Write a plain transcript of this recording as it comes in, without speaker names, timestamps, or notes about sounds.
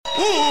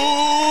Welcome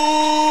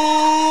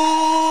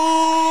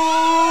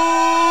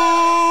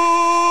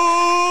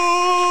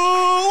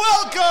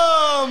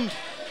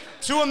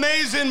to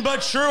Amazing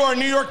But True, our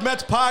New York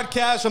Mets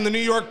podcast from the New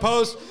York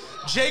Post.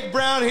 Jake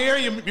Brown here.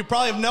 You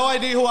probably have no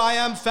idea who I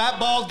am, fat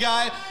bald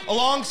guy,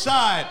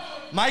 alongside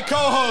my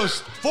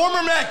co-host,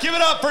 former Met. Give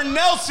it up for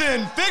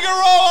Nelson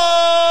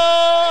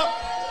Figueroa.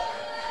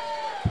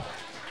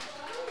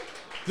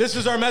 This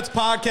is our Mets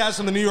podcast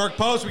from the New York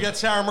Post. We got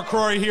Sarah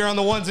McCrory here on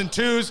the ones and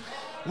twos.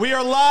 We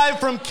are live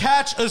from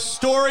Catch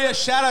Astoria.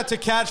 Shout out to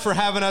Catch for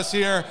having us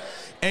here.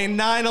 A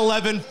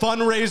 9/11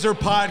 fundraiser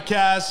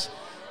podcast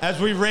as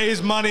we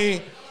raise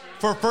money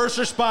for first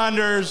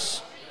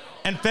responders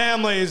and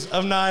families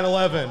of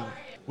 9/11.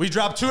 We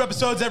drop 2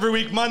 episodes every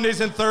week, Mondays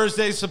and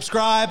Thursdays.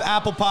 Subscribe,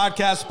 Apple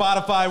Podcasts,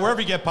 Spotify,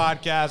 wherever you get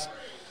podcasts.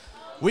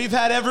 We've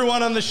had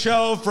everyone on the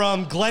show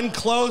from Glenn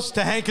Close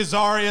to Hank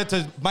Azaria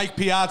to Mike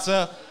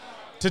Piazza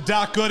to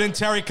Doc Gooden,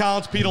 Terry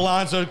Collins, Pete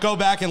Alonso. Go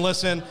back and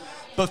listen.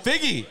 But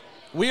Figgy,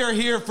 we are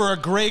here for a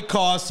great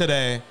cause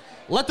today.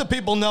 Let the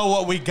people know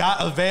what we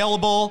got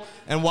available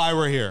and why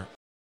we're here.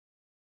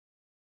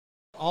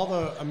 All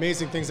the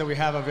amazing things that we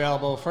have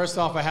available. First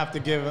off, I have to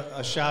give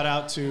a shout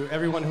out to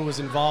everyone who was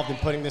involved in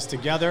putting this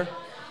together.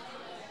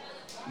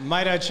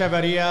 Mayra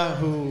Echeverria,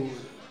 who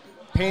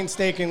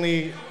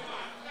painstakingly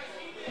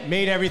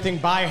made everything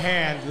by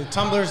hand. The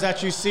tumblers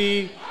that you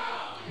see,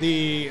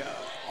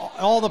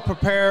 all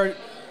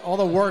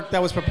the work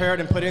that was prepared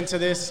and put into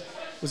this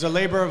was a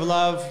labor of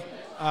love,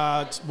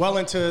 well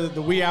into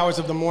the wee hours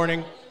of the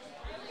morning.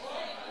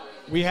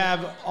 We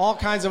have all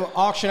kinds of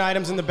auction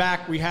items in the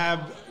back. We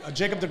have a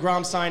Jacob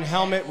deGrom signed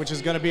helmet, which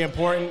is going to be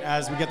important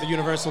as we get the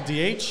universal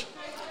DH.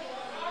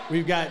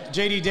 We've got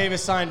J.D.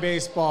 Davis signed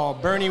baseball,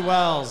 David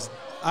Wells,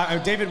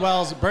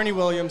 Bernie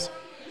Williams.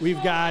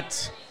 We've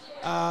got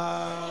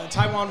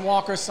Taijuan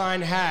Walker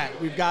signed hat.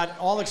 We've got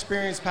all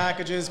experience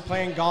packages,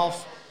 playing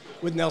golf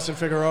with Nelson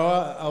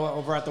Figueroa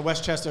over at the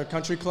Westchester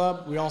Country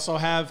Club. We also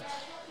have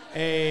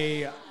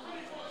a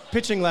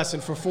pitching lesson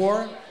for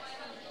 4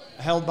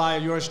 held by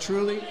yours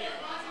truly.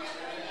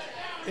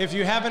 If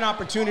you have an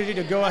opportunity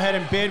to go ahead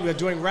and bid, we're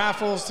doing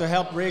raffles to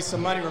help raise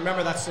some money.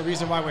 Remember, that's the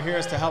reason why we're here,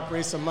 is to help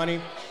raise some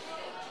money.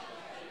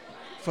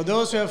 For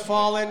those who have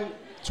fallen,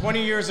 20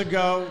 years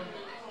ago,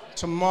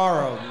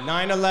 tomorrow,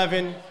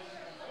 9/11,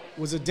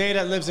 was a day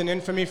that lives in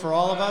infamy for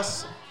all of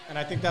us. And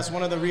I think that's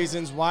one of the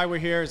reasons why we're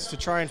here, is to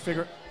try and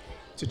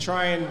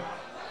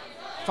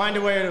find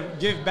a way to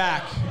give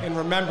back in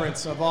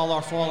remembrance of all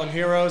our fallen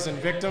heroes and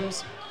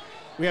victims.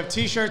 We have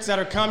t-shirts that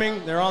are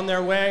coming. They're on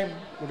their way.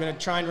 We're going to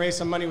try and raise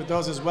some money with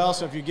those as well.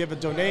 So if you give a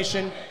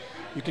donation,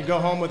 you can go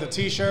home with a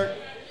t-shirt.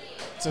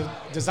 It's a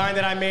design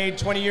that I made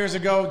 20 years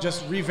ago,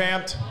 just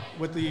revamped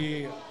with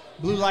the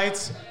blue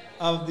lights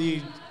of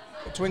the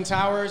Twin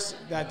Towers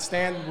that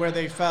stand where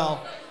they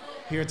fell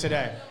here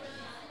today.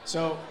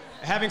 So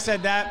having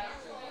said that,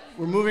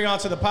 we're moving on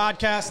to the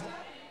podcast.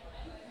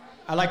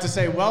 I'd like to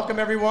say welcome,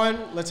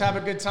 everyone. Let's have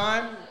a good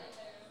time.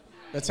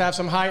 Let's have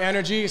some high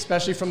energy,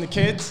 especially from the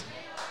kids.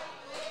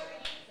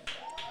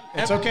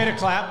 It's okay to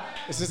clap.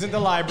 This isn't the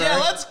library.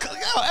 Yeah,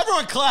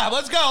 everyone clap.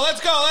 Let's go. All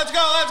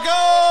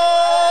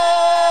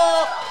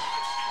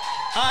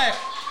right,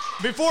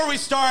 before we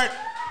start,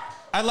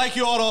 I'd like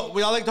to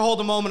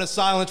hold a moment of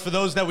silence for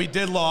those that we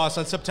did lose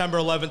on September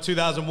 11,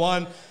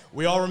 2001.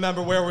 We all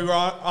remember where we were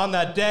on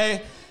that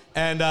day.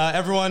 And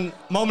everyone,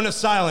 moment of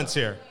silence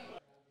here.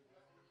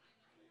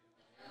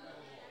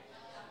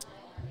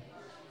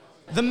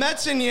 The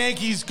Mets and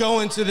Yankees go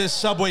into this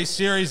Subway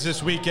Series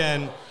this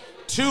weekend.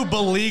 2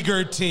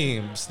 beleaguered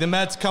teams. The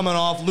Mets coming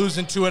off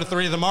losing 2 out of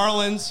 3 of the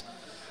Marlins.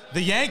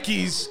 The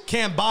Yankees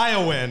can't buy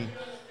a win.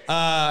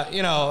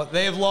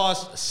 They've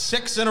lost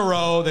 6 in a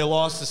row. They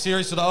lost the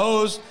series to the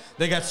O's.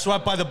 They got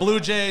swept by the Blue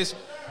Jays.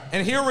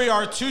 And here we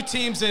are, 2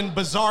 teams in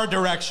bizarre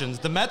directions.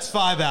 The Mets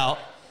 5 out.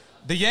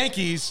 The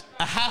Yankees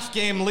a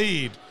half-game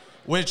lead,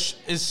 which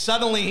is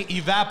suddenly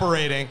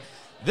evaporating.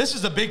 This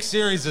is a big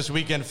series this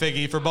weekend,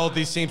 Figgy, for both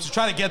these teams to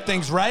try to get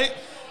things right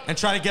and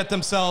try to get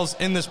themselves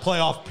in this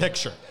playoff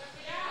picture.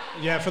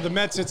 Yeah, for the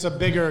Mets, it's a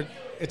bigger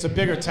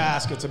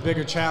task. It's a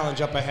bigger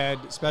challenge up ahead,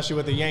 especially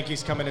with the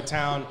Yankees coming to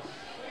town.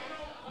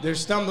 They're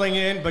stumbling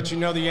in, but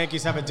the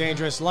Yankees have a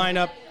dangerous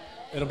lineup.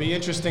 It'll be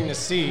interesting to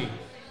see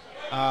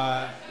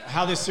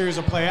how this series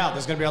will play out.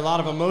 There's going to be a lot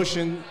of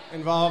emotion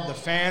involved. The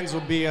fans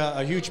will be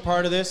a huge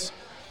part of this.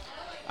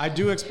 I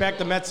do expect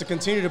the Mets to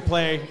continue to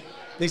play.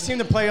 They seem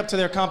to play up to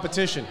their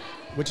competition,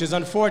 which is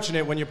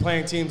unfortunate when you're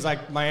playing teams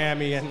like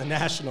Miami and the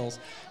Nationals,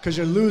 because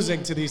you're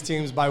losing to these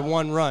teams by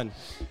 1 run.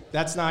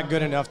 That's not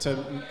good enough to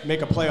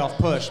make a playoff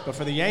push. But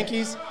for the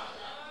Yankees,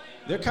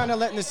 they're kind of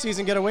letting the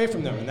season get away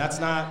from them, and that's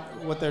not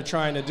what they're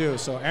trying to do.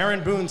 So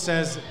Aaron Boone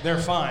says they're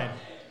fine.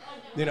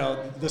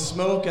 The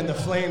smoke and the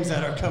flames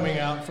that are coming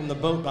out from the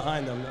boat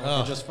behind them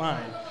are just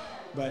fine.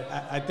 But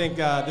I think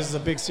this is a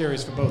big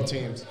series for both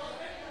teams.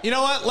 You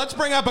know what? Let's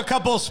bring up a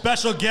couple of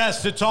special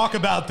guests to talk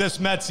about this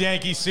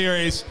Mets-Yankee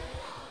series.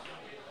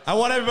 I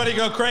want everybody to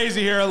go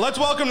crazy here. Let's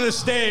welcome to the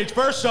stage,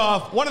 first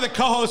off, one of the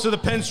co-hosts of the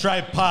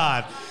Pinstripe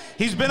Pod.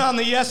 He's been on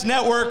the Yes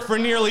Network for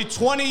nearly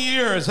 20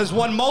 years, has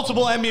won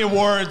multiple Emmy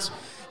Awards.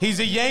 He's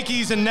a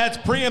Yankees and Nets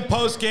pre- and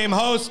post-game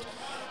host.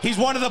 He's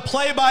one of the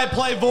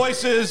play-by-play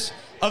voices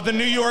of the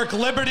New York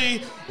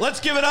Liberty. Let's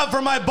give it up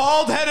for my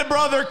bald-headed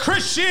brother,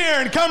 Chris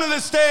Sheeran. Come to the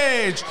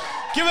stage.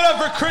 Give it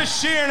up for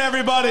Chris Sheeran,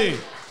 everybody.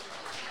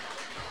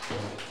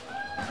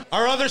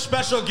 Our other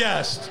special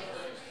guest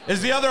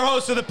is the other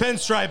host of the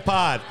Pinstripe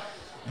Pod.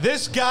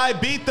 This guy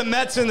beat the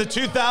Mets in the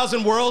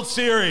 2000 World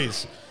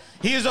Series.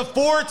 He is a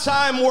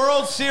 4-time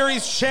World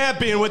Series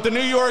champion with the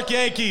New York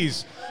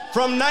Yankees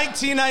from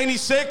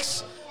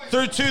 1996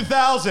 through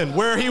 2000,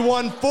 where he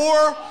won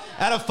 4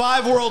 out of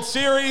 5 World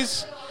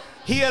Series.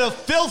 He had a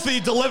filthy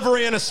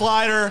delivery and a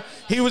slider.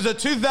 He was a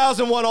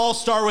 2001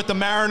 All-Star with the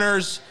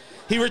Mariners.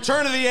 He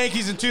returned to the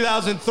Yankees in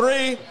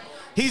 2003.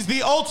 He's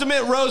the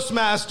ultimate roast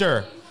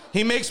master.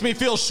 He makes me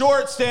feel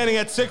short standing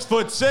at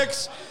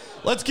 6'6".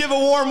 Let's give a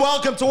warm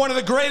welcome to one of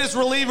the greatest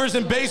relievers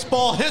in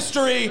baseball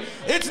history.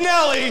 It's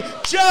Nelly,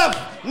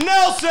 Jeff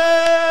Nelson!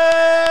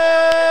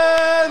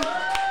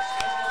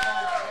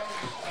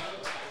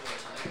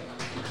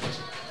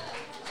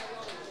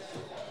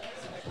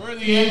 Where are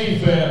the Yankee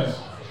fans?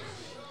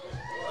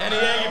 Any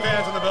Yankee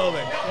fans in the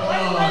building? Where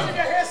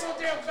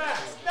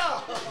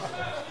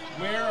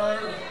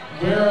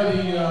are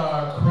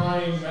the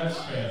crying Mets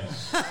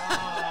fans? There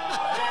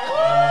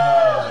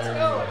we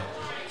go.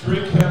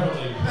 Drink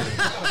heavily, please.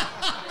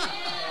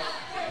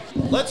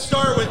 Let's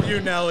start with you,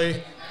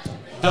 Nelly.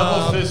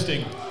 Double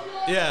fisting.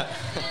 Yeah.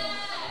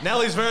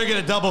 Nelly's very good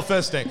at double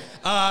fisting.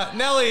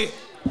 Nelly,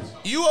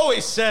 you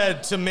always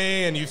said to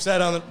me, and you've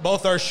said on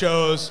both our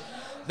shows,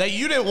 that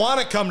you didn't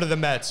want to come to the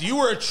Mets. You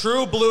were a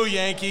true blue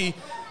Yankee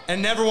and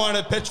never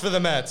wanted to pitch for the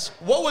Mets.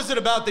 What was it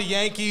about the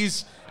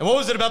Yankees and what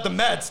was it about the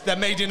Mets that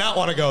made you not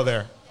want to go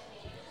there?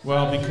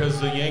 Well,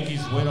 because the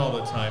Yankees win all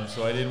the time,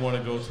 so I didn't want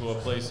to go to a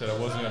place that I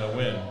wasn't going to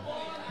win.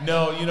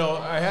 No,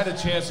 I had a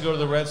chance to go to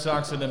the Red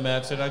Sox and the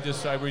Mets, and I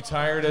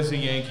retired as a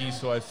Yankee,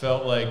 so I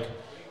felt like,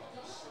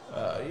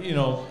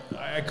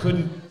 I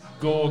couldn't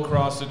go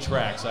across the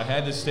tracks. I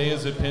had to stay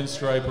as a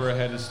pinstriper. I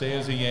had to stay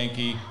as a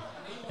Yankee.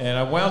 And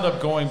I wound up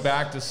going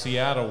back to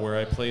Seattle, where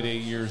I played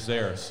 8 years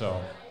there,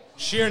 so.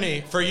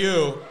 Sheerney, for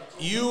you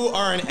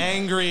are an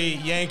angry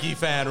Yankee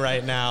fan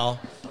right now.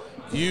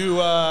 You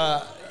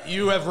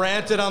have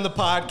ranted on the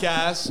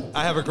podcast.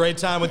 I have a great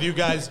time with you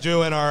guys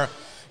doing our,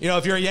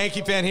 if you're a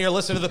Yankee fan here,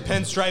 listen to the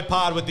Pinstripe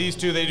Pod with these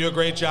two. They do a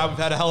great job. We've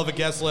had a hell of a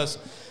guest list.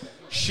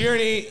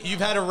 Sheerney, you've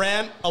had to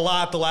rant a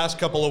lot the last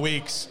couple of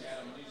weeks.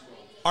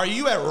 Are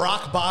you at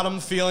rock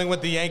bottom feeling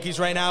with the Yankees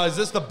right now? Is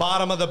this the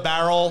bottom of the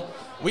barrel?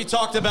 We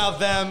talked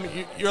about them.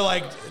 You're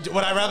like,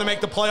 would I rather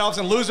make the playoffs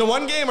and lose in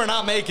one game or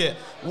not make it?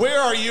 Where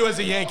are you as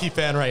a Yankee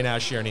fan right now,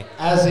 Sheerney?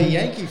 As a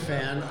Yankee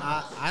fan,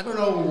 I don't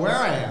know where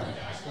I am,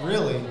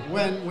 really.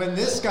 When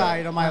this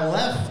guy to my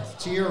left,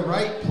 to your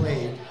right,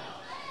 played,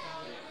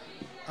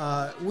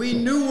 we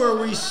knew where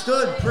we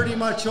stood pretty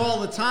much all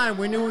the time.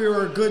 We knew we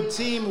were a good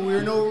team. We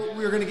were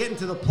going to get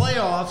into the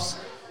playoffs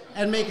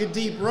and make a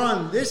deep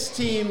run. This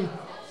team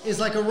is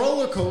like a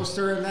roller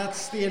coaster, and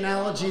that's the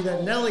analogy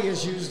that Nelly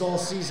has used all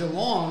season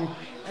long,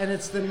 and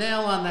it's the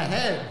nail on the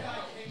head.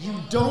 You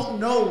don't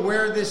know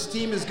where this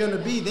team is going to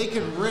be. They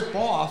could rip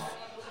off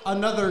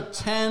another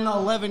 10,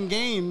 11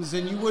 games,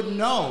 and you wouldn't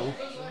know.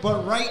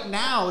 But right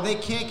now, they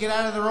can't get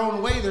out of their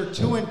own way. They're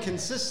too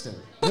inconsistent.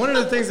 One of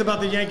the things about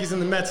the Yankees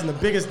and the Mets, and the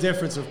biggest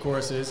difference, of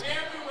course, is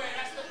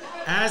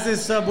as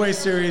this Subway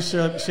Series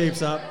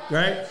shapes up,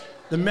 right?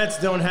 The Mets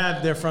don't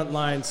have their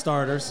frontline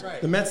starters.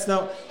 Right. The Mets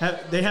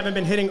they haven't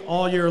been hitting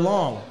all year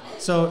long.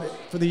 So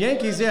for the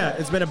Yankees, yeah,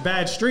 it's been a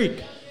bad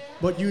streak.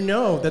 But you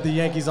know that the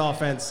Yankees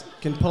offense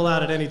can pull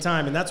out at any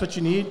time. And that's what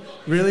you need,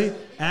 really,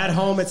 at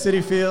home at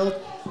Citi Field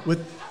with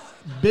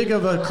big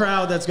of a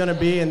crowd that's going to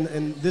be.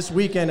 And this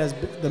weekend, as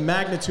the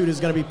magnitude is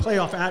going to be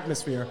playoff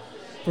atmosphere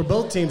for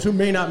both teams who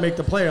may not make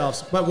the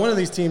playoffs. But one of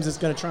these teams is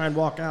going to try and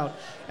walk out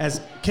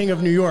as king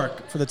of New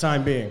York for the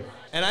time being.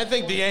 And I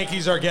think the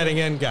Yankees are getting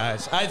in,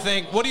 guys.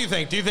 What do you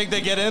think? Do you think they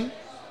get in?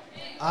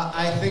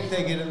 I think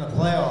they get in the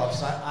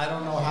playoffs. I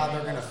don't know how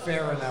they're going to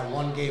fare in that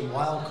one-game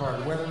wild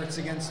card. Whether it's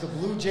against the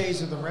Blue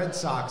Jays or the Red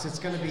Sox, it's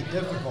going to be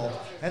difficult.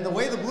 And the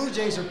way the Blue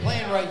Jays are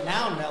playing right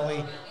now,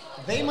 Nelly,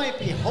 they might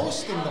be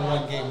hosting the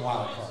one-game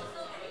wild card.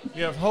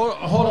 Yeah, hold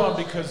on,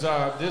 because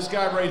this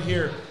guy right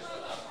here,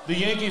 the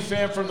Yankee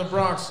fan from the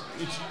Bronx,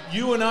 it's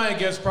you and I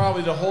against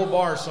probably the whole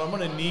bar, so I'm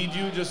going to need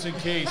you just in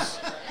case.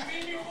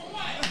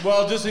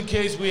 Well, just in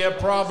case we have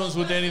problems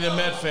with any of the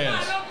Met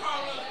fans.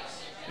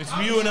 It's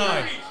you and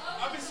I.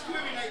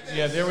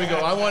 Yeah, there we go.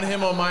 I want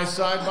him on my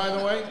side, by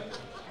the way.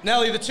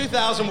 Nelly, the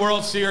 2000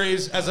 World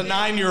Series, as a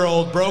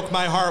 9-year-old, broke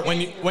my heart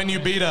when you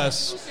beat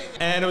us.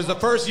 And it was the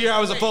first year I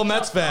was a full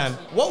Mets fan.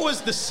 What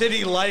was the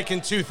city like in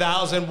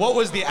 2000? What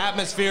was the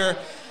atmosphere?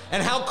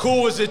 And how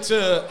cool was it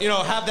to,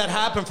 have that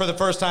happen for the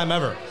first time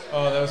ever?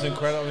 Oh, that was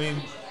incredible. I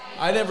mean,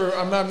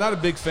 I'm not a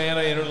big fan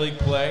of interleague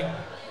play,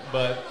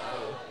 but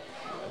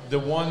the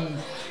one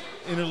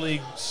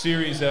interleague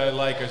series that I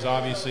like is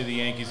obviously the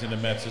Yankees and the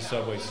Mets, the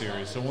Subway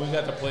Series. So when we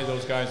got to play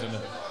those guys in the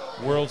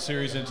World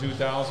Series in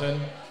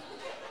 2000.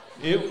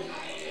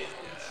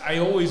 I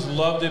always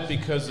loved it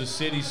because the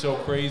city's so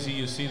crazy.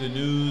 You see the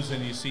news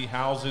and you see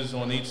houses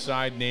on each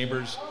side,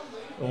 neighbors,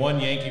 one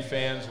Yankee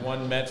fans,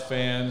 one Met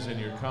fans, and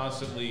you're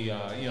constantly,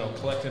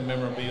 collecting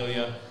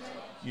memorabilia.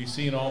 You've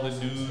seen all the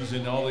news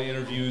and all the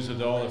interviews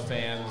of all the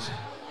fans.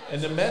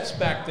 And the Mets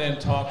back then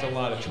talked a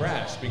lot of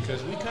trash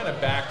because we kind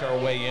of backed our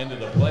way into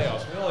the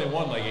playoffs. We only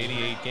won like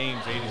 88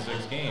 games,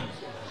 86 games.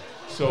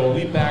 So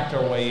we backed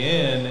our way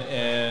in,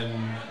 and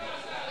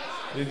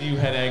you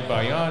had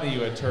Agbayani,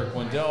 you had Turk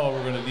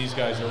Wendell. These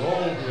guys are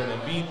old.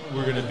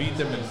 We're gonna beat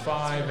them in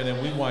 5, and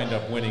then we wind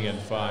up winning in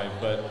 5.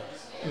 But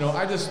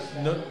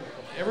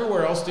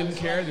everywhere else didn't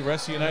care. The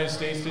rest of the United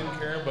States didn't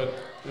care. But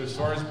as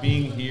far as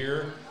being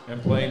here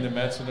and playing the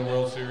Mets in the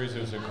World Series,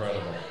 it was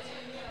incredible.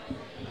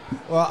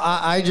 Well,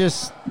 I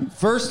just,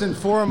 first and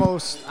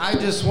foremost, I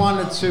just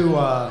wanted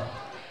to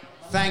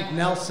thank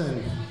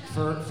Nelson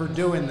for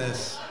doing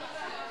this,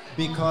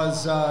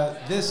 because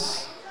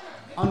this,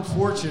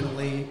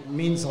 unfortunately,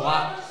 means a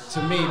lot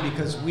to me,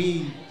 because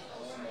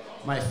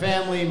my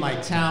family, my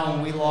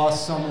town, we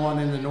lost someone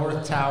in the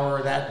North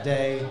Tower that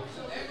day.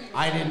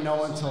 I didn't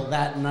know until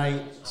that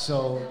night.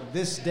 So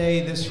this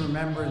day, this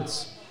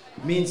remembrance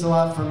means a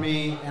lot for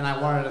me, and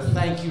I wanted to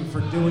thank you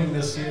for doing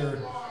this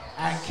here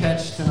at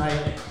Catch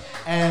tonight.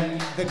 And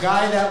the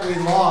guy that we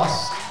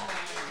lost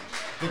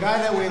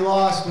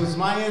was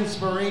my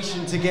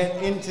inspiration to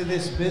get into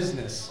this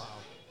business.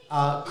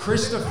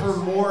 Christopher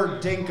Moore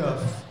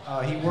Dinkov,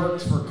 he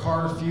worked for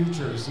Car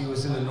Futures. He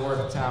was in the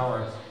North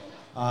Tower.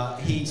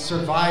 He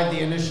survived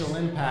the initial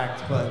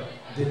impact, but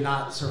did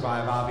not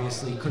survive,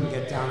 obviously. He couldn't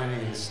get down any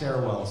of the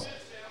stairwells.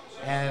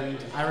 And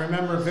I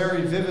remember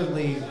very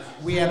vividly,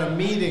 we had a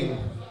meeting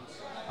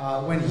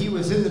when he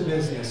was in the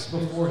business,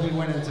 before he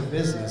went into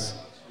business.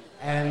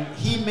 And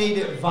he made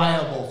it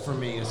viable for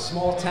me, a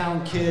small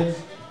town kid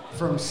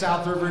from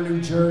South River, New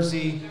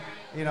Jersey,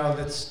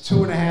 that's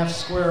 2.5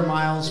 square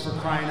miles, for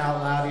crying out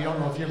loud. You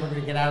don't know if you're ever going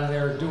to get out of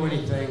there or do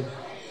anything.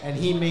 And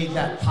he made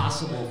that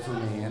possible for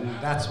me, and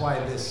that's why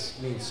this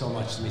means so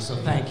much to me. So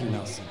thank you,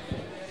 Nelson.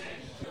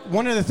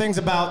 One of the things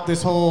about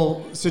this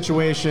whole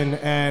situation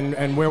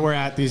and where we're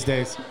at these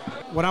days,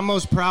 what I'm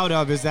most proud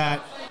of is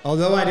that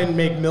although I didn't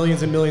make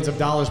millions and millions of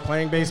dollars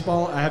playing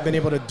baseball, I have been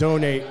able to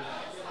donate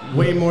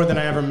way more than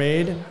I ever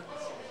made,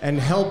 and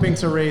helping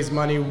to raise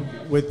money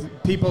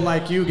with people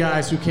like you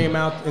guys who came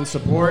out in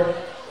support.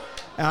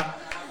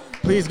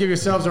 Please give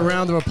yourselves a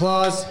round of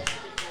applause.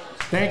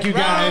 Thank you,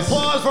 guys. Round of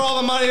applause for all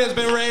the money that's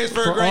been raised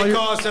for a great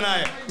cause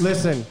tonight.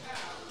 Listen,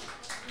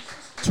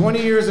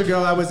 20 years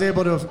ago, I was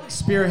able to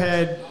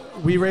spearhead,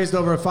 we raised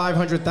over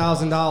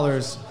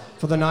 $500,000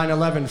 for the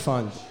 9/11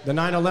 fund. The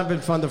 9/11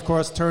 fund, of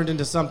course, turned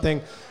into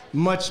something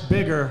much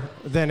bigger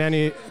than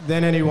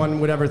anyone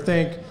would ever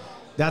think.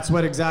 That's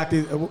what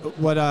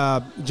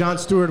Jon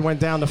Stewart went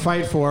down to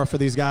fight for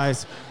these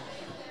guys,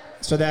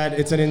 so that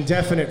it's an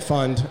indefinite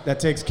fund that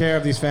takes care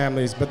of these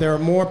families. But there are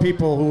more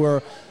people who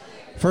are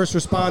first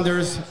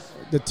responders,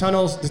 the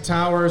Tunnel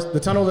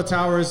to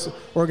Towers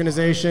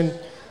organization.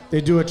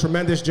 They do a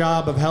tremendous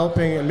job of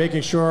helping and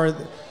making sure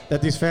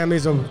that these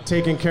families are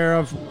taken care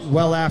of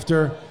well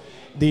after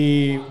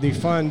the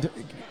fund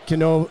can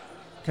no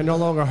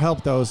longer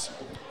help those.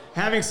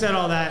 Having said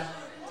all that,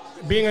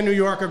 being a New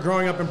Yorker,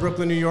 growing up in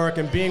Brooklyn, New York,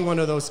 and being one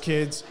of those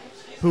kids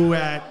who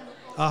at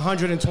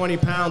 120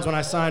 pounds when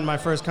I signed my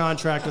first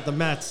contract with the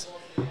Mets.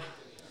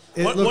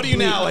 What are you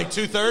now, like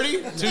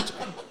 230?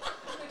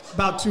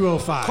 About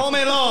 205. Come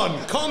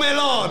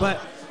on. But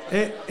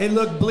it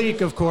looked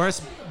bleak, of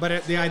course,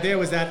 but the idea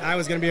was that I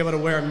was going to be able to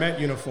wear a Met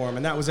uniform,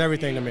 and that was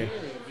everything to me.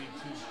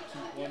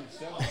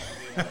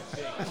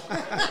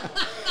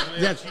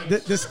 Yeah,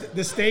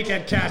 the steak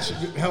at Catch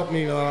helped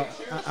me.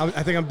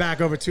 I think I'm back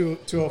over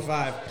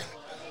 205.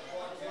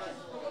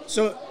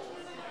 So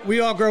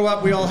we all grow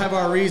up, we all have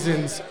our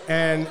reasons,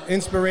 and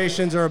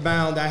inspirations are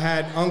abound. I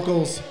had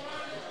uncles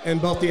in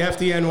both the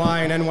FDNY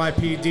and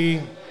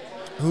NYPD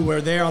who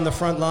were there on the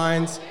front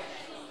lines.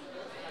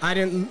 I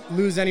didn't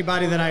lose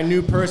anybody that I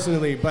knew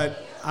personally,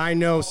 but I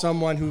know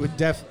someone who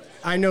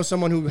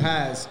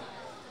has.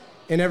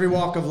 In every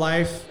walk of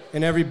life,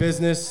 in every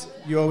business,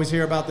 you always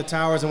hear about the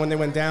towers and when they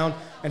went down,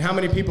 and how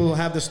many people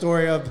have the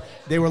story of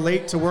they were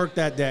late to work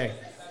that day,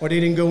 or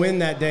they didn't go in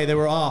that day, they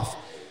were off.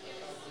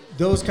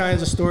 Those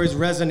kinds of stories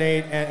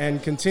resonate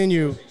and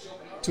continue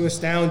to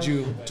astound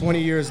you 20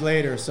 years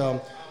later.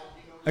 So,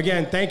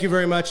 again, thank you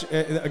very much.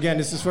 Again,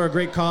 this is for a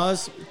great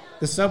cause.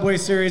 The Subway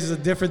Series is a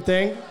different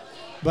thing,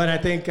 but I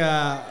think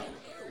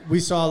we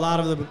saw a lot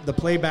of the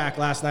playback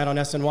last night on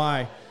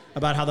SNY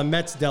about how the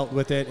Mets dealt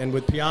with it, and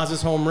with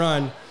Piazza's home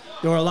run,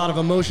 there were a lot of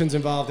emotions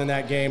involved in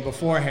that game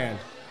beforehand.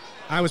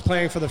 I was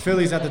playing for the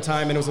Phillies at the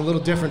time, and it was a little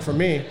different for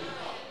me.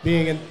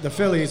 Being in the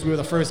Phillies, we were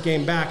the first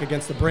game back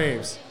against the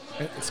Braves.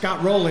 And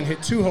Scott Rowland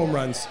hit 2 home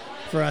runs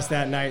for us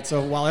that night.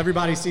 So while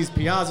everybody sees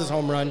Piazza's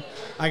home run,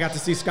 I got to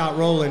see Scott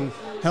Rowland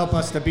help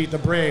us to beat the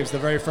Braves the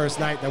very first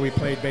night that we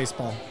played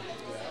baseball.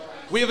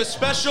 We have a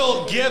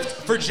special gift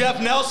for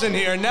Jeff Nelson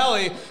here.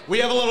 Nelly, we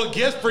have a little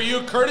gift for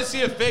you,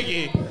 courtesy of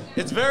Figgy.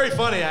 It's very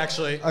funny,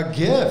 actually. A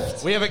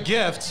gift. We have a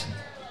gift.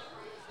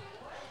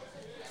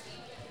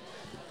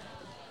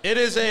 It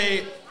is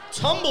a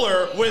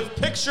tumbler with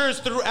pictures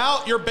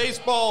throughout your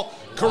baseball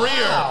career.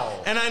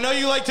 Wow. And I know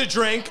you like to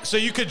drink, so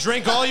you could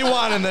drink all you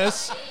want in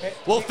this.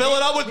 We'll fill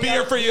it up with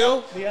beer for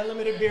you. The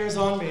unlimited beer is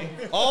on me.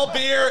 All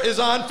beer is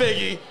on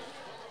Figgy.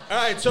 All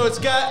right, so it's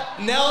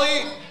got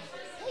Nelly,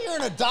 You're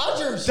in a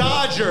Dodgers.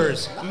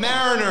 Dodgers,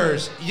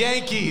 Mariners,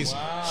 Yankees,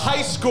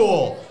 high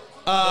school.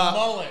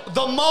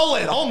 The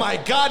mullet. Oh my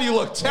God, you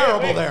look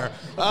terrible Wait. there.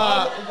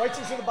 Wait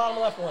till you see the bottom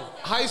left one.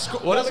 High school.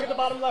 What is Look at it? the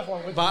bottom left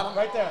one. Bottom?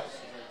 Right there.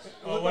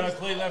 Oh, when I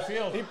played left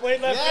field. He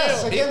played left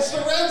Yes, field. against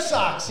the Red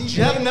Sox. He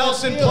Jeff played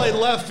Nelson left field. played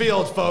left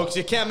field, folks.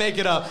 You can't make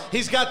it up.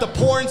 He's got the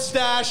porn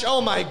stash.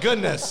 Oh my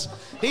goodness.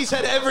 He's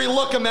had every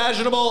look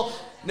imaginable.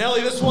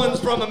 Nelly, this one's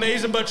from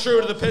Amazing But True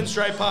to the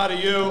Pinstripe Pod to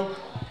you.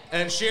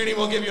 And Shearney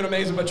will give you an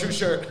Amazing But True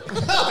shirt.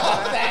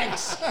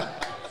 Thanks.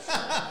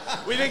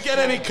 We didn't get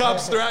any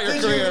cups throughout your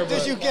career. Did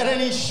but- you get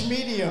any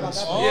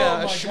schmediums? Yeah,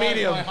 my a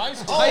schmedium. God, my high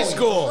school. High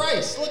school.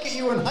 Christ, look at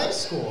you in high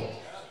school.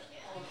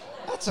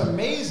 That's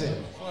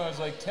amazing. When I was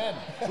like 10.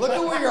 Look at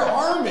where your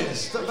arm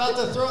is. About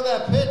to throw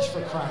that pitch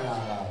for crying out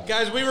loud.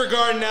 Guys, we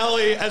regard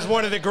Nelly as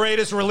one of the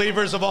greatest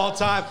relievers of all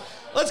time.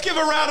 Let's give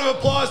a round of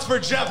applause for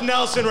Jeff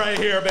Nelson right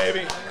here,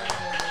 baby.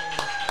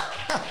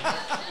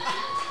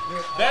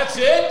 That's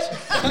it?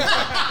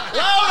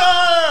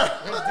 Louder!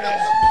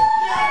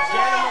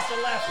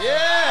 Mr. Left.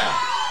 Yeah.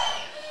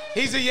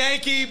 He's a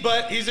Yankee,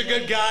 but he's a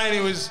good guy, and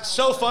he was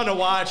so fun to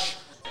watch.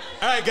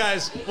 All right,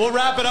 guys, we'll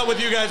wrap it up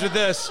with you guys with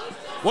this.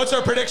 What's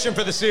our prediction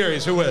for the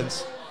series? Who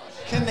wins?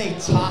 Can they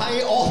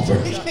tie all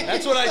three games?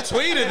 That's what I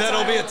tweeted, that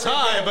it'll be a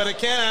tie, but it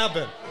can't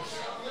happen.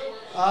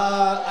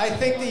 I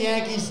think the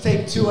Yankees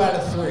take 2 out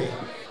of 3.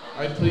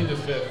 I plead the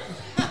fifth.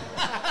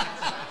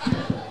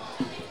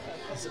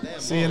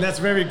 See, and that's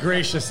very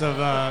gracious of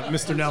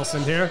Mr.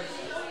 Nelson here.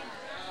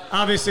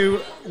 Obviously,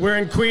 we're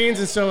in Queens,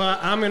 and so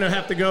I'm going to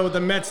have to go with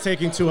the Mets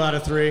taking 2 out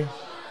of 3.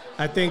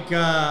 I think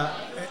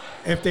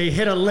if they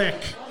hit a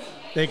lick,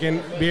 they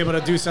can be able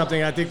to do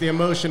something. I think the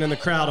emotion in the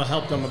crowd will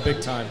help them a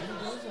big time.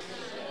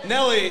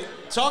 Nelly,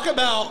 talk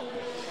about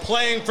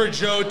playing for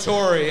Joe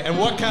Torre and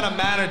what kind of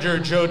manager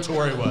Joe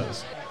Torre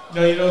was.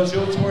 No,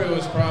 Joe Torre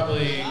was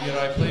probably,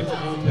 I played for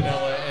Lou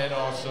Piniella and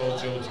also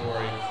Joe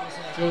Torre.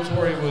 Joe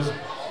Torre was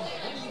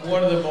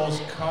one of the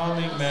most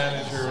calming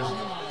managers,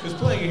 because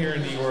playing here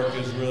in New York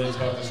is really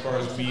tough as far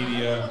as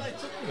media.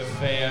 The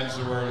fans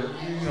were,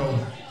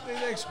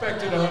 they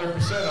expected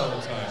 100% all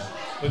the time.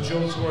 But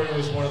Joe Torre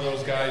was one of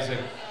those guys that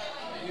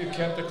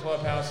kept the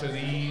clubhouse at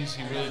ease.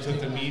 He really took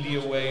the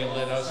media away and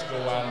let us go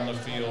out on the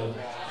field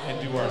and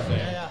do our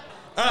thing.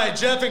 All right,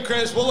 Jeff and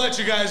Chris, we'll let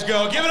you guys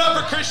go. Give it up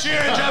for Chris Shear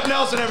and Jeff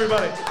Nelson,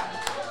 everybody.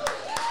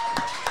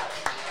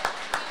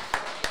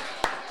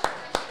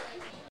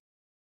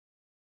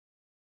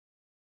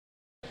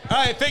 All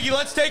right, Figgy,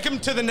 let's take him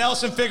to the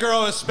Nelson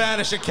Figueroa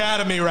Spanish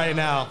Academy right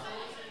now.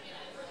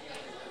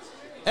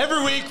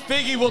 Every week,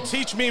 Figgy will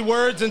teach me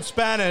words in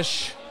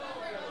Spanish,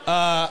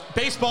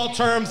 baseball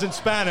terms in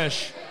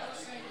Spanish.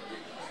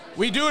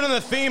 We do it in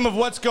the theme of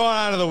what's going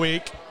on in the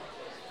week.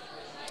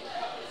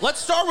 Let's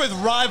start with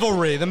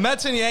rivalry. The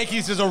Mets and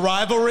Yankees is a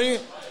rivalry.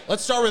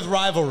 Let's start with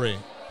rivalry.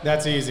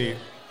 That's easy.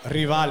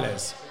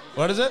 Rivales.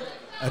 What is it?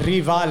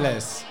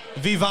 Rivales.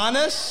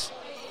 Vivanes?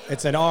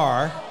 It's an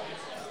R.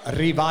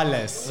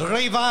 Rivales.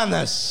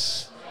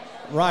 Rivanes.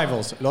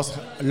 Rivals. Los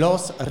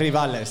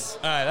rivales.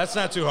 All right, that's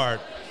not too hard.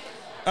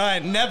 All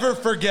right, never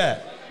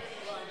forget.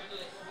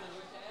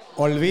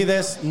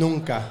 Olvides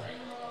nunca.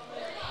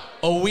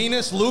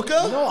 Owinus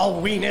Luca? No,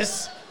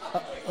 Owinus.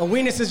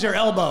 Owinus is your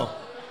elbow.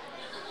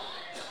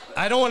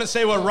 I don't want to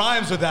say what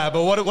rhymes with that,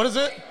 but what is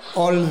it?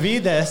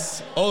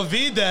 Olvides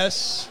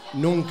Olvides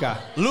nunca.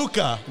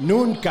 Luca.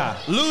 Nunca.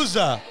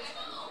 Luza.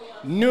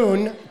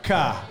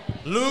 Nunca.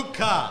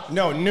 Luca.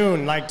 No,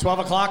 noon, like 12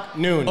 o'clock,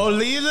 noon.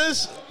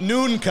 Olives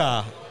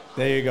nunca.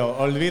 There you go.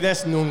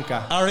 Olvides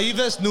nunca.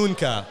 Arrives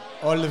nunca.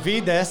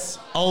 Olvides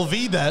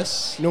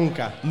Olvides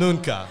nunca.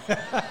 nunca.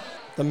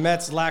 The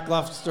Mets'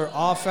 lackluster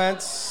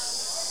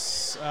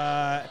offense.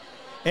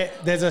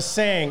 There's a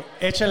saying,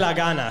 eche las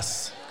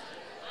ganas.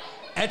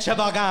 Eche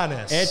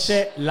baganes.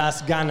 Eche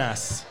las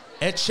ganas.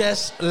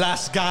 Eches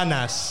las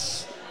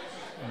ganas.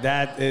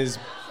 That is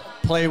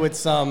play with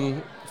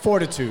some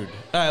fortitude.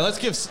 All right,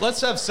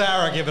 let's have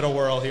Sarah give it a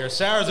whirl here.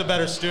 Sarah's a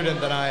better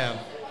student than I am.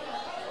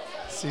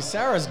 See,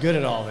 Sarah's good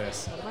at all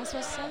this. What am I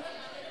supposed to say?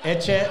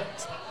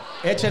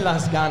 Eche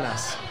las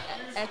ganas.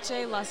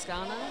 Eche las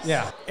ganas?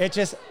 Yeah,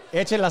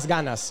 eche las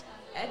ganas.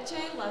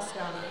 Eche las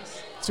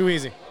ganas. Too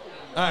easy.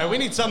 All right, we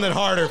need something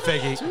harder,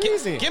 Figgy. Too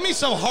easy. Give me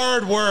some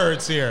hard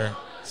words here.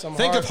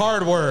 Think of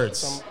hard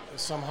words.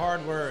 Some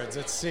hard words.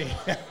 Let's see.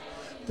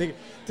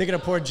 Thinking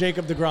of poor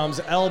Jacob deGrom's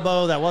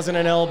elbow. That wasn't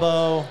an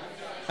elbow.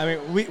 I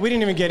mean, we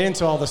didn't even get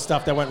into all the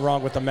stuff that went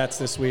wrong with the Mets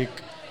this week.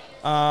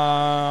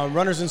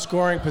 Runners in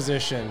scoring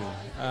position.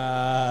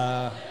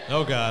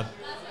 Oh, God.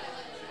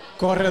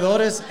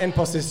 Corredores en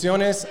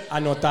posiciones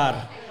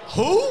anotar.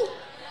 Who?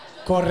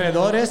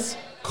 Corredores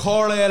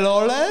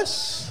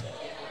Corredores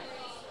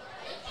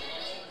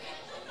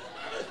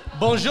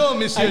Bonjour,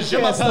 monsieur. Aquí Je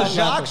m'appelle está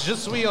Jacques. Nato. Je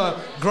suis un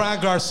grand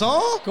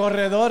garçon.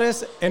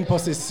 Corredores en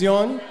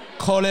posición,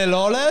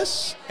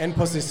 Corredores en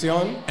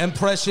posición, en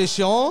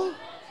precisión.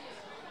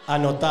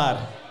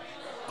 anotar,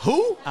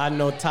 Who?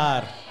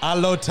 anotar,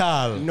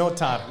 Alotal.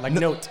 notar, like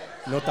note,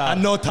 notar.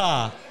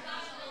 Anota.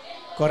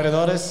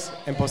 Corredores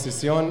en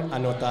posición,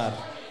 anotar.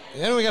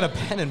 Then we got a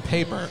pen and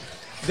paper.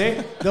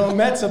 The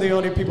Mets are the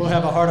only people who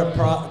have a harder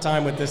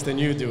time with this than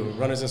you do,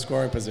 runners in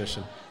scoring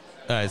position.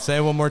 All right, say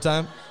it one more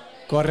time.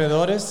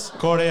 Corredores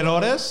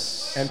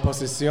Corredores en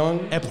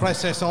posición, en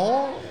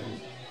precisión.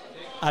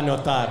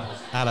 anotar.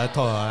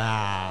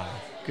 Alotal.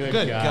 Good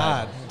Good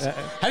God. God.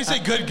 How do you say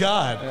good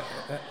God?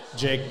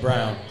 Jake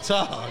Brown.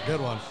 Oh,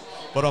 good one.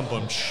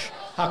 Ba-dum-bum-sh.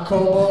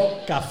 Jacobo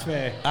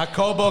Café.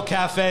 Acobo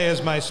Cafe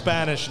is my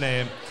Spanish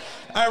name.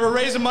 All right, we're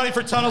raising money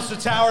for Tunnels to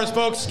Towers,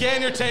 folks.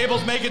 Scan your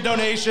tables, make a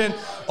donation.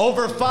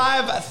 Over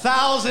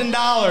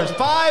 $5,000.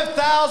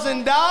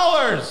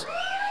 $5,000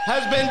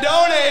 has been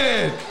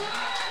donated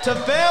to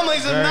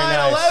families of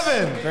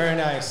 9/11. Very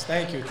nice.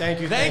 Thank you.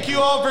 Thank you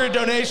all for your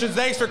donations.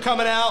 Thanks for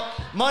coming out.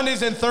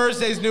 Mondays and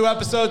Thursdays, new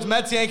episodes.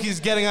 Mets Yankees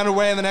getting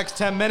underway in the next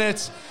 10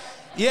 minutes.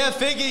 Yeah,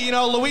 Figgy,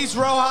 Luis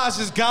Rojas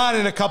is gone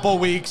in a couple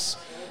weeks.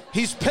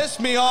 He's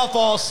pissed me off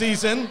all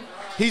season.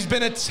 He's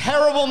been a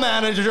terrible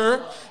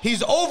manager.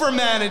 He's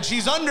overmanaged.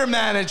 He's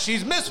undermanaged.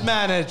 He's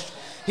mismanaged.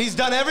 He's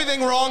done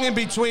everything wrong in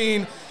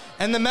between.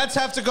 And the Mets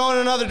have to go in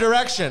another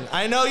direction.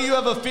 I know you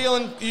have a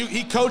feeling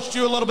he coached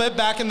you a little bit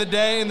back in the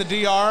day in the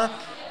DR,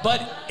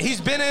 but he's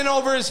been in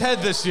over his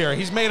head this year.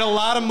 He's made a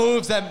lot of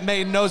moves that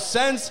made no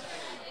sense.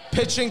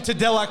 Pitching to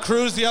De La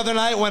Cruz the other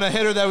night when a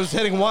hitter that was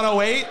hitting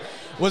 108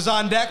 was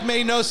on deck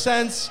made no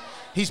sense.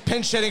 He's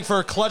pinch hitting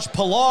for Clutch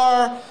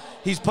Pilar.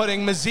 He's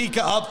putting Mazika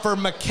up for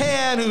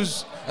McCann,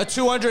 who's a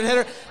 200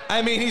 hitter.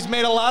 I mean, he's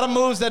made a lot of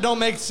moves that don't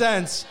make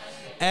sense.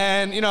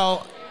 And,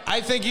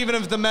 I think even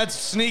if the Mets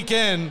sneak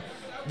in,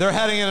 they're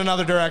heading in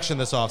another direction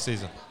this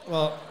offseason.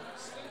 Well,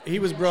 he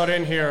was brought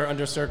in here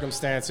under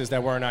circumstances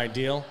that weren't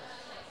ideal.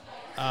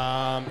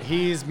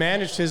 He's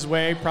managed his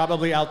way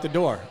probably out the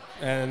door.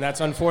 And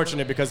that's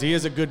unfortunate because he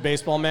is a good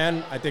baseball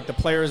man. I think the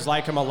players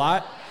like him a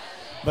lot.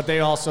 But they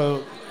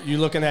also, you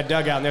look in that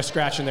dugout and they're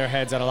scratching their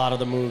heads at a lot of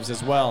the moves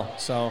as well.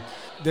 So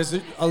there's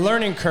a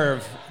learning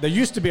curve. There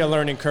used to be a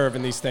learning curve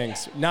in these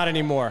things. Not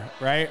anymore,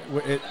 right?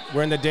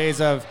 We're in the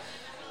days of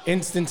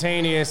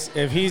instantaneous.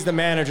 If he's the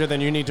manager, then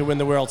you need to win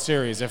the World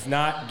Series. If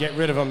not, get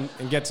rid of him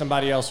and get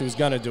somebody else who's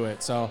going to do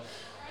it. So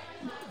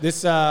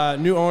this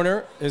new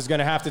owner is going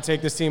to have to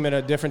take this team in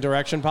a different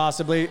direction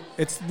possibly.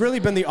 It's really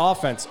been the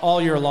offense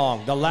all year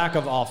long, the lack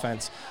of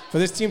offense. For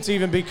this team to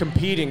even be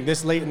competing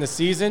this late in the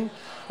season,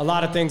 a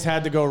lot of things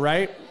had to go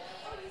right,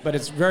 but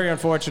it's very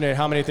unfortunate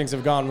how many things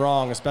have gone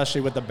wrong,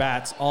 especially with the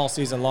bats all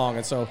season long.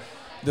 And so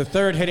the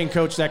third hitting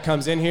coach that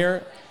comes in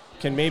here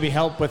can maybe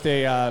help with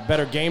a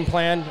better game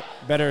plan,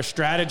 better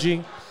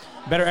strategy,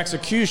 better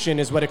execution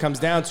is what it comes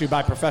down to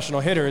by professional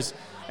hitters.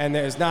 And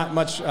there's not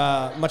much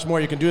more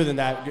you can do than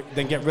that,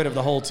 than get rid of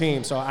the whole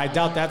team. So I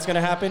doubt that's going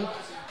to happen,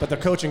 but the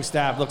coaching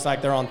staff looks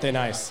like they're on thin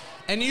ice.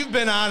 And you've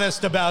been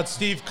honest about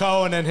Steve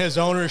Cohen and his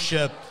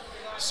ownership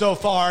so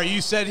far.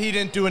 You said he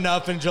didn't do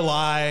enough in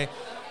July.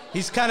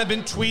 He's kind of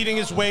been tweeting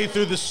his way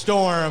through the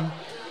storm.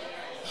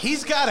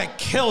 He's got to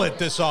kill it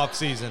this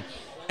offseason.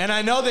 And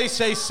I know they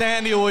say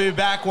Sandy will be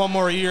back one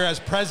more year as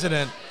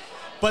president,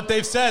 but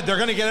they've said they're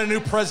going to get a new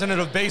president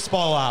of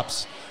baseball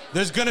ops.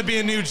 There's going to be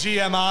a new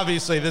GM,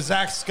 obviously. The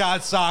Zach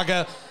Scott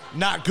saga,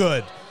 not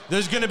good.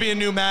 There's going to be a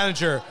new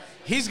manager.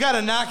 He's got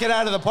to knock it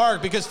out of the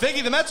park because,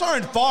 Figgy, the Mets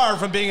aren't far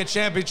from being a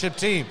championship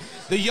team.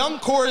 The young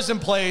core is in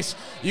place.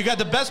 You got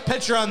the best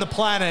pitcher on the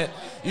planet.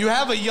 You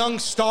have a young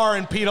star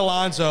in Pete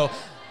Alonso.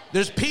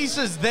 There's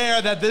pieces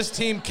there that this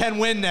team can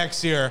win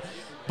next year,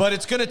 but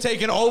it's going to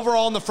take an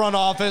overhaul in the front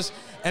office,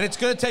 and it's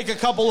going to take a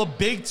couple of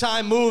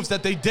big-time moves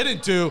that they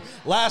didn't do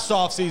last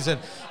offseason.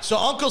 So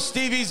Uncle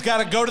Stevie's got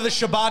to go to the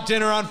Shabbat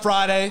dinner on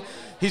Friday.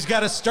 He's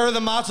got to stir the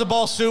matzo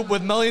ball soup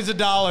with millions of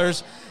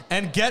dollars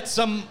and get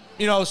some,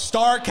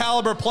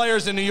 star-caliber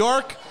players in New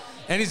York,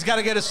 and he's got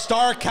to get a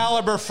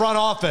star-caliber front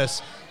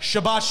office.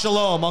 Shabbat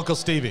shalom, Uncle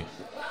Stevie.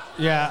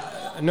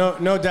 Yeah,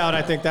 no doubt.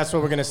 I think that's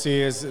what we're going to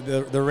see is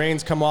the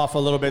reins come off a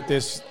little bit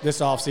this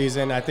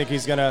offseason. I think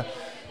he's going to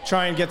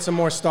try and get some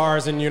more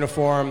stars in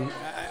uniform.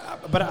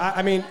 But,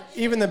 I mean,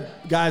 even the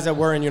guys that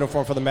were in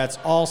uniform for the Mets,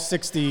 all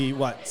 67?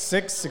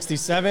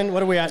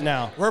 What are we at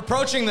now? We're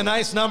approaching the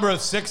nice number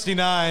of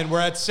 69. We're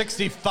at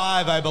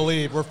 65, I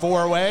believe. We're 5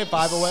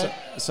 away.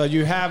 So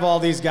you have all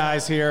these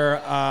guys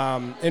here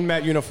in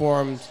Met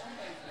uniforms,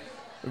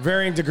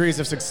 varying degrees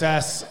of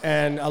success,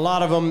 and a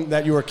lot of them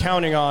that you were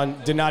counting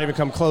on did not even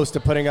come close to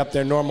putting up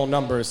their normal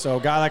numbers. So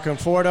a guy like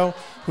Conforto,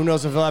 who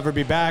knows if he'll ever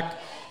be back.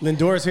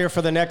 Lindor's here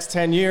for the next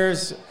 10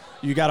 years.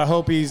 You got to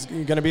hope he's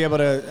going to be able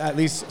to at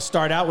least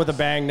start out with a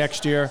bang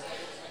next year.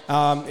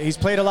 He's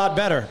played a lot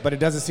better, but it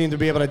doesn't seem to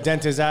be able to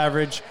dent his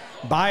average.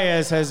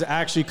 Baez has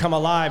actually come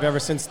alive ever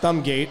since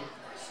Thumbgate.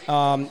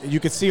 You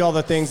could see all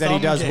the things that he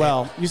does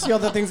well. You see all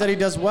the things that he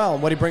does well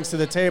and what he brings to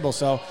the table.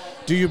 So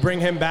do you bring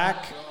him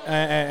back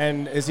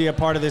and is he a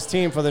part of this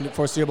team for the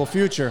foreseeable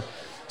future?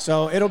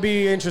 So it'll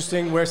be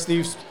interesting where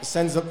Steve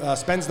spends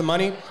the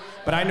money.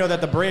 But I know that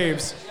the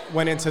Braves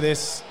went into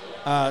this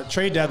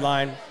trade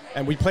deadline,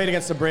 and we played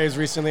against the Braves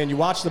recently, and you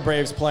watch the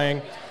Braves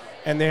playing,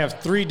 and they have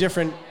 3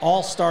 different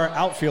all-star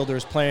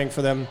outfielders playing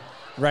for them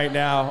right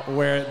now,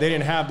 where they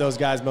didn't have those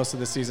guys most of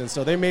the season.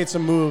 So they made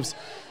some moves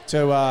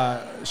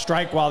to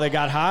strike while they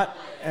got hot,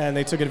 and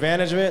they took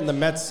advantage of it, and the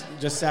Mets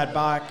just sat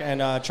back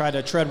and tried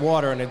to tread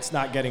water, and it's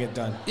not getting it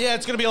done. Yeah,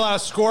 it's going to be a lot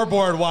of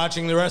scoreboard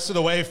watching the rest of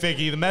the way,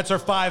 Figgy. The Mets are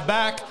 5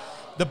 back.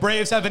 The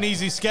Braves have an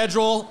easy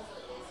schedule,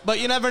 but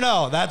you never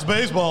know. That's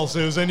baseball,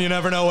 Susan. You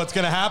never know what's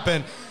going to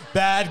happen.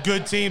 Bad,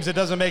 good teams, it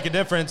doesn't make a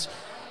difference.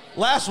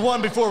 Last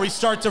one before we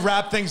start to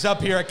wrap things up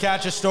here at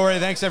Catch a Story.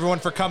 Thanks, everyone,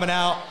 for coming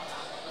out.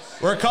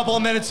 We're a couple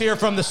of minutes here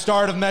from the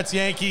start of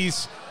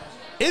Mets-Yankees.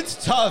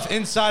 It's tough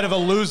inside of a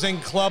losing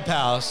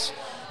clubhouse.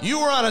 You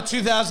were on a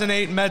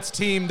 2008 Mets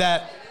team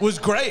that was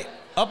great.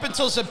 Up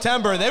until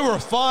September, they were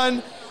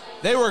fun.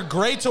 They were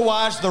great to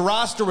watch. The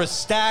roster was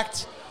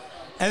stacked.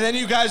 And then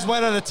you guys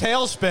went on a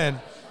tailspin.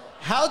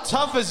 How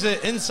tough is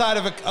it inside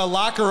of a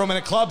locker room in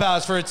a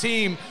clubhouse for a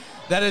team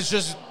that is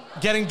just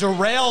getting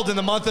derailed in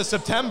the month of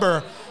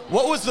September?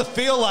 What was the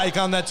feel like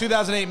on that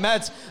 2008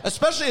 Mets,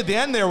 especially at the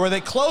end there, where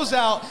they close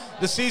out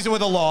the season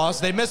with a loss,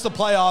 they miss the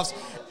playoffs,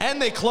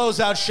 and they close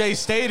out Shea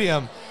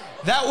Stadium?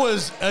 That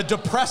was a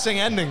depressing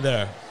ending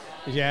there.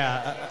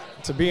 Yeah,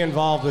 to be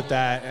involved with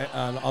that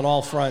on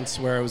all fronts,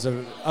 where it was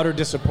an utter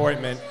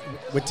disappointment.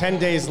 With 10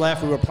 days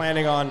left, we were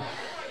planning on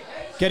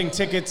getting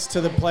tickets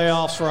to the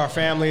playoffs for our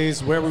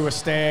families, where we were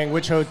staying,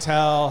 which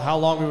hotel, how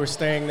long we were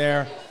staying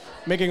there,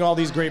 making all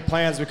these great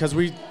plans because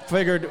we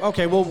figured,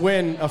 okay, we'll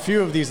win a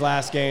few of these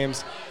last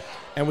games,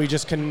 and we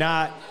just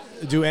cannot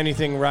do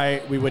anything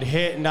right. We would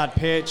hit and not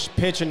pitch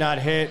and not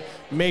hit,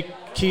 make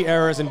key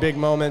errors in big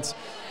moments,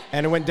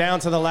 and it went down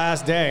to the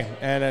last day.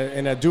 And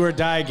in a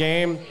do-or-die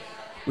game,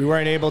 we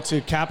weren't able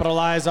to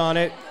capitalize on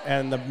it,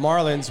 and the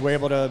Marlins were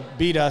able to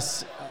beat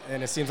us,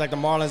 and it seems like the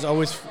Marlins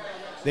always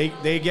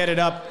they get it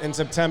up in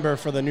September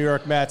for the New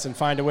York Mets and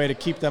find a way to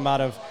keep them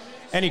out of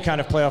any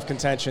kind of playoff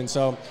contention.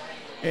 So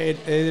it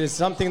is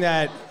something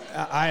that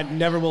I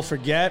never will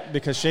forget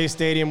because Shea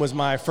Stadium was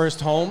my first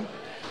home.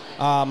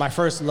 My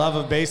first love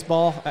of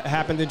baseball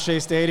happened in Shea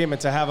Stadium, and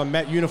to have a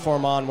Met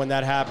uniform on when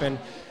that happened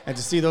and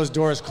to see those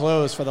doors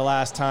close for the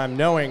last time,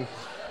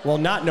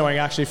 not knowing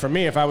actually for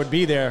me if I would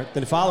be there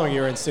the following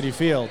year in Citi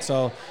Field.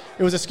 So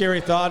it was a scary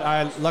thought.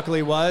 I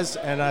luckily was,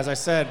 and as I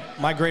said,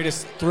 my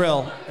greatest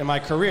thrill in my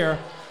career,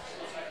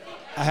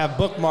 I have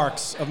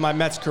bookmarks of my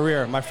Mets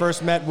career. My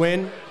first Met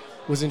win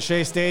was in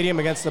Shea Stadium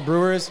against the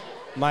Brewers.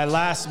 My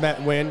last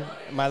Met win,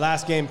 my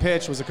last game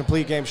pitch was a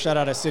complete game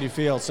shutout at Citi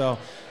Field. So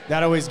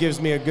that always gives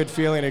me a good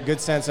feeling, a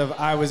good sense of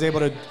I was able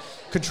to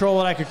control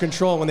what I could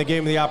control when they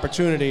gave me the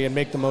opportunity and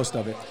make the most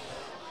of it.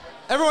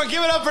 Everyone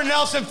give it up for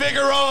Nelson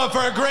Figueroa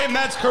for a great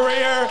Mets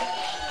career.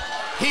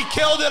 He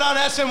killed it on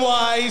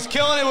SNY. He's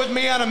killing it with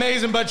me on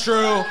Amazing But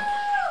True.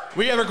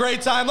 We have a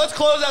great time. Let's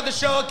close out the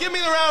show. Give me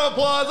the round of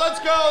applause. Let's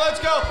go, let's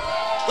go.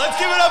 Let's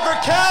give it up for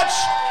Catch.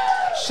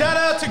 Shout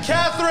out to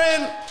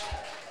Catherine.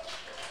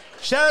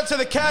 Shout out to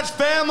the Catch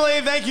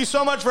family. Thank you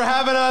so much for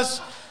having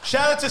us.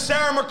 Shout out to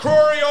Sarah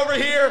McCrory over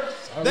here.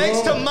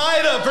 Thanks to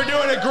Maida for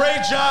doing a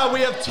great job.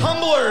 We have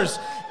tumblers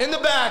in the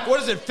back.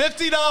 What is it,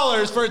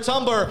 $50 for a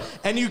tumbler,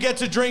 and you get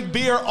to drink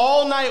beer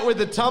all night with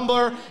the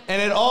tumbler,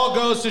 and it all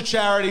goes to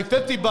charity.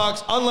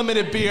 $50,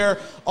 unlimited beer.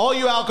 All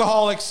you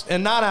alcoholics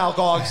and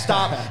non-alcoholics,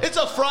 stop. It's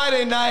a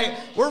Friday night.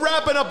 We're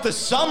wrapping up the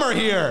summer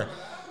here.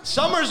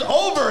 Summer's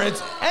over.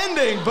 It's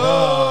ending. Boo.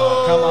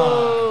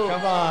 Oh,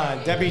 come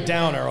on. Debbie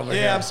Downer over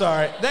here. Yeah, I'm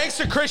sorry. Thanks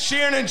to Chris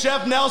Sheeran and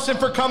Jeff Nelson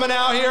for coming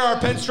out here, our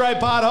Pinstripe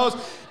Pod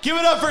hosts. Give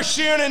it up for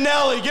Sheeran and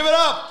Nelly. Give it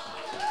up.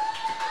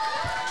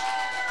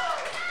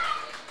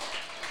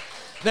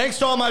 Thanks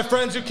to all my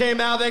friends who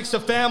came out. Thanks to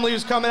family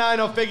who's coming out. I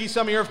know, Figgy,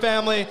 some of your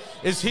family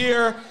is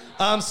here.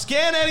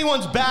 Scan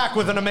anyone's back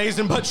with an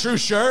Amazing But True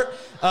shirt.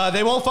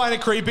 They won't find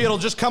it creepy. It'll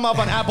just come up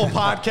on Apple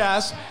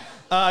Podcasts.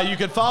 You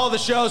can follow the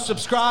show,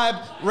 subscribe,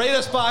 rate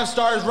us 5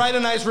 stars, write a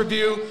nice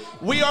review.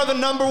 We are the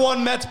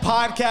 #1 Mets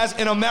podcast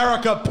in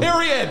America,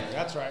 period.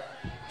 That's right.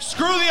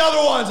 Screw the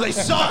other ones. They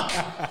suck.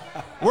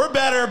 We're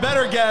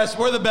better guests.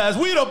 We're the best.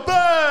 We the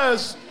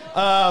best.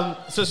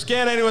 So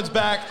scan anyone's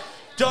back.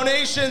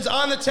 Donations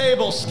on the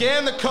table.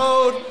 Scan the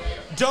code.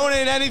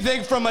 Donate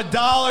anything from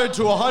 $1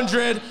 to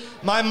 $100.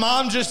 My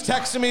mom just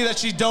texted me that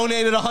she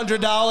donated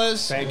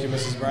 $100. Thank you,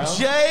 Mrs. Brown.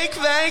 Jake,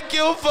 thank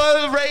you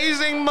for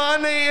raising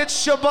money.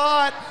 It's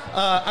Shabbat.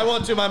 I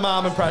won't do my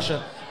mom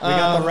impression. We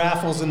got the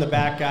raffles in the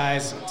back,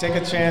 guys. Take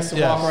a chance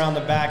to walk around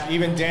the back.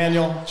 Even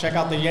Daniel, check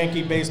out the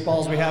Yankee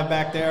baseballs we have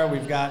back there.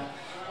 We've got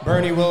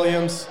Bernie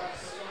Williams,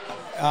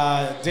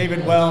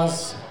 David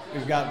Wells.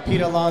 We've got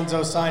Pete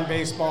Alonso signed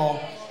baseball.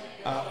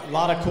 A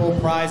lot of cool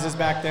prizes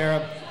back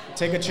there.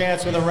 Take a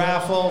chance with a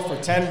raffle for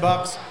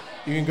 $10.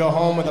 You can go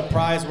home with a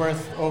prize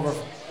worth over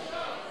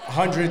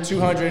 $100,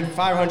 $200,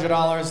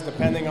 $500,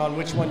 depending on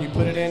which one you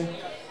put it in.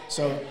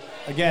 So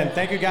Again,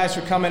 thank you guys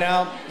for coming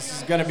out. This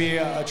is going to be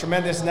a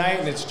tremendous night,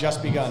 and it's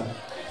just begun.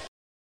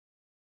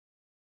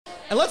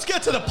 And let's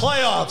get to the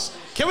playoffs.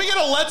 Can we get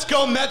a Let's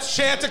Go Mets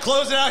chant to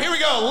close it out? Here we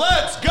go.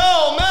 Let's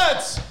go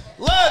Mets!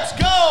 Let's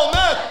go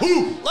Mets!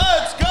 Ooh,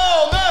 let's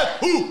go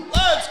Mets! Ooh,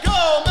 let's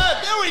go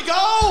Mets! There we go!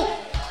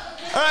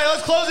 All right,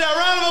 let's close it out.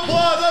 Round of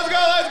applause. Let's go,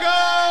 let's go!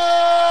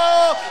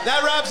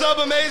 That wraps up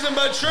Amazing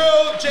But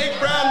True. Jake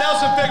Brown,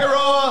 Nelson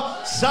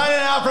Figueroa, signing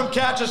out from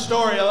Catch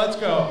Astoria. Let's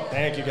go.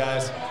 Thank you,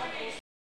 guys.